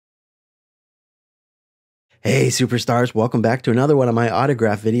Hey superstars, welcome back to another one of my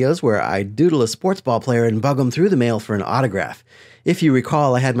autograph videos where I doodle a sports ball player and bug them through the mail for an autograph. If you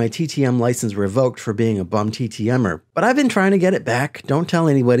recall, I had my TTM license revoked for being a bum TTMer, but I've been trying to get it back. Don't tell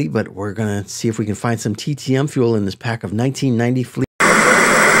anybody, but we're gonna see if we can find some TTM fuel in this pack of 1990 Fleet.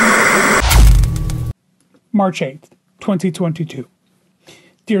 March 8th, 2022.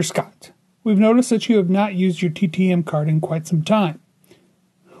 Dear Scott, we've noticed that you have not used your TTM card in quite some time.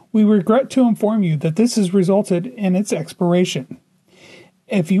 We regret to inform you that this has resulted in its expiration.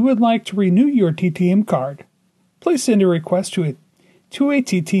 If you would like to renew your TTM card, please send a request to a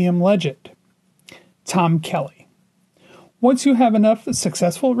TTM legend, Tom Kelly. Once you have enough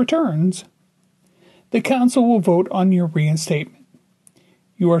successful returns, the council will vote on your reinstatement.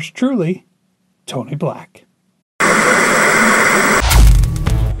 Yours truly, Tony Black.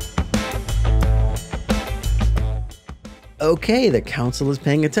 Okay, the council is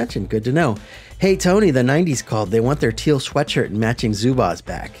paying attention. Good to know. Hey Tony, the 90s called. They want their teal sweatshirt and matching Zubaz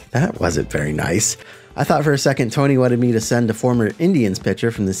back. That wasn't very nice. I thought for a second Tony wanted me to send a former Indians pitcher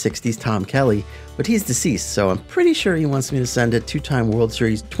from the 60s, Tom Kelly, but he's deceased, so I'm pretty sure he wants me to send a two-time World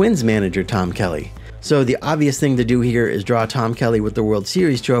Series Twins manager, Tom Kelly. So the obvious thing to do here is draw Tom Kelly with the World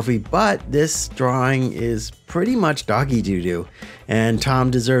Series trophy, but this drawing is pretty much doggy doo-doo. And Tom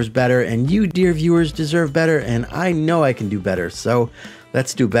deserves better, and you, dear viewers, deserve better, and I know I can do better, so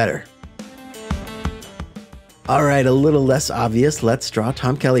let's do better. Alright, a little less obvious, let's draw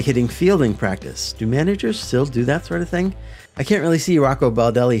Tom Kelly hitting fielding practice. Do managers still do that sort of thing? I can't really see Rocco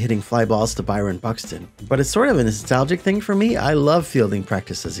Baldelli hitting fly balls to Byron Buxton, but it's sort of a nostalgic thing for me. I love fielding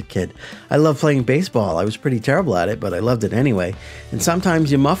practice as a kid. I love playing baseball. I was pretty terrible at it, but I loved it anyway. And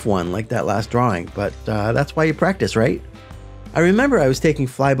sometimes you muff one, like that last drawing, but that's why you practice, right? I remember I was taking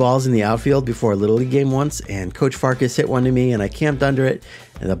fly balls in the outfield before a Little League game once, and Coach Farkas hit one to me, and I camped under it,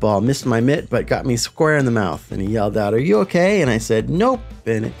 and the ball missed my mitt, but got me square in the mouth. And he yelled out, "Are you okay?" And I said, "Nope,"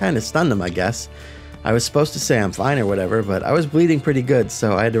 and it kind of stunned him, I guess. I was supposed to say I'm fine or whatever, but I was bleeding pretty good,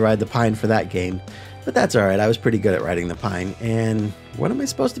 so I had to ride the pine for that game. But that's alright, I was pretty good at riding the pine. And what am I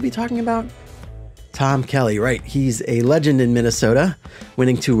supposed to be talking about? Tom Kelly, right. He's a legend in Minnesota,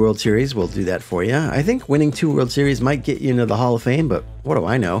 winning 2 World Series. We'll do that for you. I think winning 2 World Series might get you into the Hall of Fame, but what do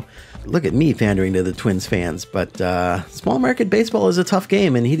I know? Look at me pandering to the Twins fans, but small market baseball is a tough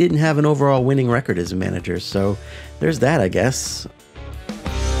game, and he didn't have an overall winning record as a manager, so there's that, I guess.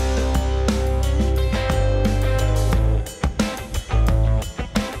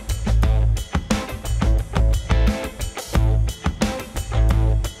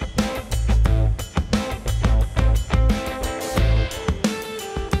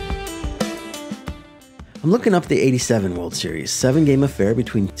 I'm looking up the 87 World Series, 7-game affair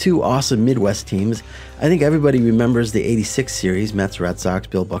between 2 awesome Midwest teams. I think everybody remembers the 86 series, Mets, Red Sox,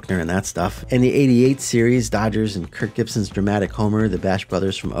 Bill Buckner and that stuff. And the 88 series, Dodgers and Kirk Gibson's dramatic homer, the Bash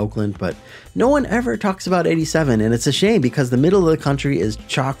brothers from Oakland. But no one ever talks about 87, and it's a shame because the middle of the country is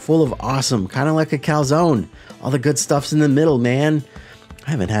chock full of awesome, kind of like a calzone. All the good stuff's in the middle, man.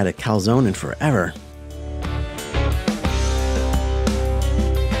 I haven't had a calzone in forever.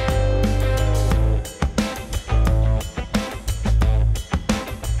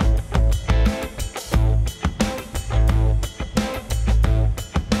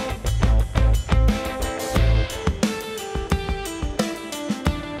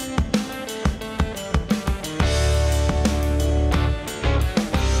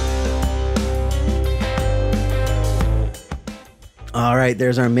 Alright,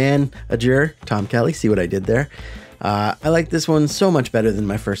 there's our manager, Tom Kelly. See what I did there? I like this one so much better than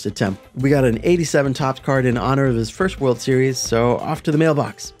my first attempt. We got an 87 Topps card in honor of his first World Series, so off to the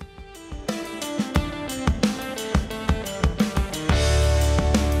mailbox.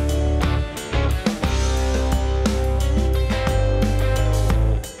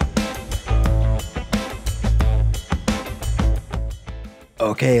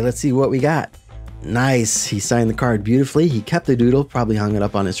 Okay, let's see what we got. Nice. He signed the card beautifully. He kept the doodle, probably hung it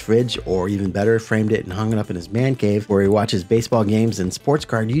up on his fridge, or even better, framed it and hung it up in his man cave where he watches baseball games and sports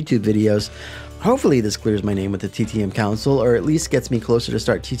card YouTube videos. Hopefully this clears my name with the TTM Council, or at least gets me closer to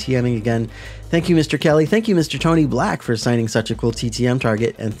start TTMing again. Thank you, Mr. Kelly. Thank you, Mr. Tony Black, for signing such a cool TTM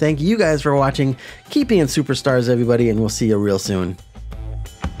target. And thank you guys for watching. Keep being superstars, everybody, and we'll see you real soon.